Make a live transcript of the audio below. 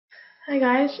Hey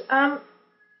guys,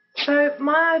 so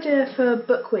my idea for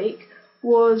Book Week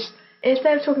was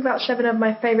instead of talking about seven of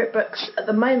my favourite books at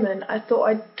the moment, I thought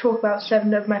I'd talk about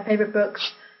seven of my favourite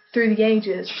books through the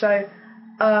ages. So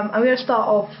I'm going to start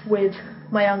off with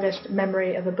my youngest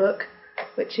memory of a book,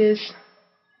 which is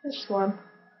this one.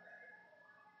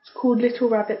 It's called Little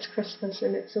Rabbit's Christmas,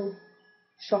 and it's all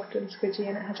soft and squidgy,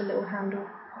 and it has a little handle.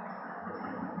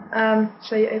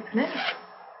 So you open it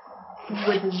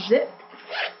with a zip.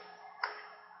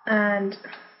 And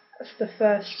that's the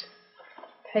first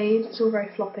page. It's all very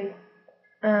floppy.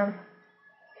 And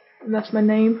that's my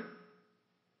name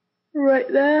right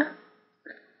there.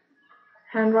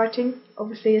 Handwriting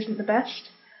obviously isn't the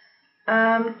best.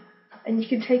 And you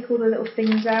can take all the little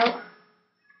things out,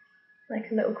 like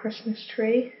a little Christmas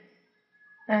tree.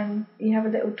 And you have a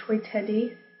little toy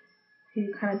teddy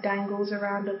who kind of dangles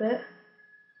around a bit.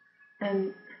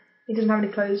 And he doesn't have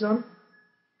any clothes on.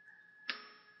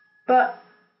 But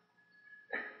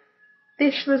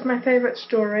this was my favourite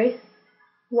story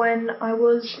when I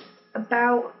was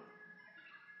about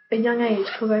a young age,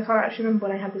 because I can't actually remember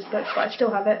when I had this book, but I still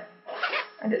have it,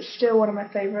 and it's still one of my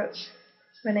favourites.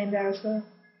 It's my name there as well.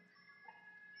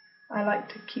 I like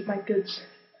to keep my goods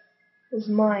as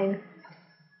mine.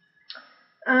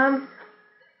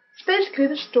 It's basically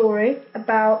the story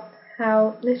about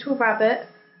how Little Rabbit,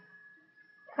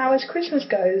 how his Christmas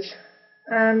goes,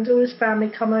 and all his family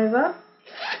come over.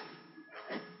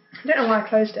 I don't know why I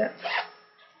closed it.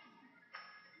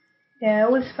 Yeah,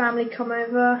 all his family come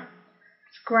over.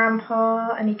 His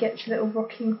grandpa, and he gets a little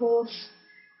rocking horse.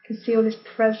 You can see all his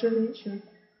presents and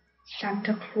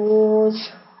Santa Claus.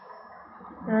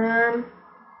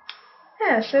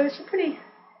 Yeah, so it's a pretty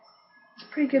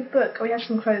good book. Oh, he has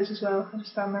some clothes as well. I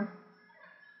just found them.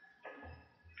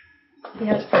 He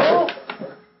has. Oh,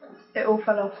 it all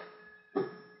fell off.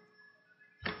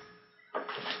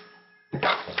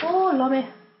 Oh, lummy.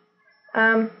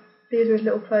 These are his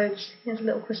little clothes. He has a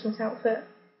little Christmas outfit.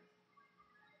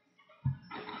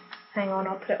 Hang on,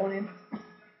 I'll put it on him.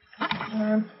 It's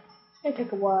gonna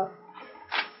take a while.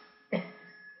 I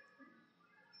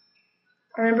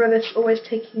remember this always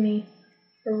taking me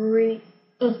a really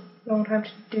long time to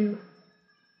do,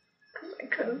 because I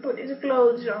couldn't put his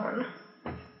clothes on.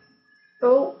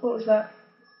 Oh, what was that?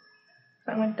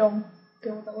 That my dog. I don't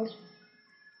know what that was.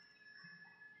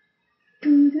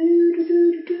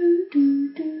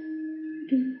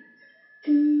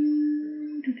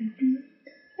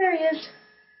 There he is.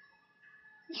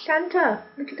 It's Santa.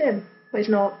 Look at him. Oh, he's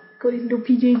not. Got his little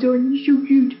PJs on. He's so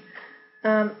cute.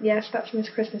 Yes, that's from his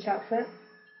Christmas outfit.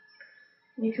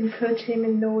 You can put him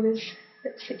in all his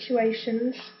little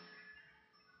situations.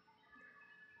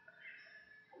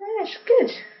 Yeah, it's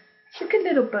good. It's a good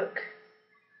little book.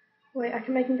 Wait, I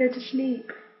can make him go to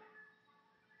sleep.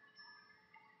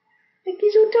 Like,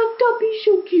 he's all tucked up. He's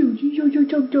so cute. He's so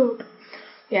tucked up.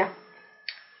 Yeah.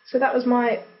 So that was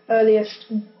my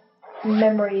earliest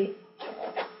memory.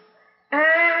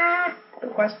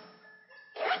 Of course.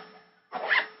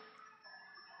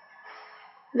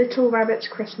 Little Rabbit's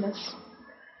Christmas.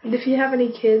 And if you have any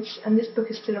kids and this book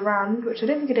is still around, which I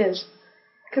don't think it is,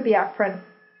 it could be out of print,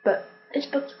 but this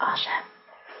book's awesome.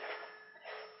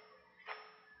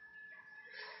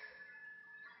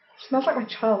 It smells like my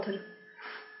childhood.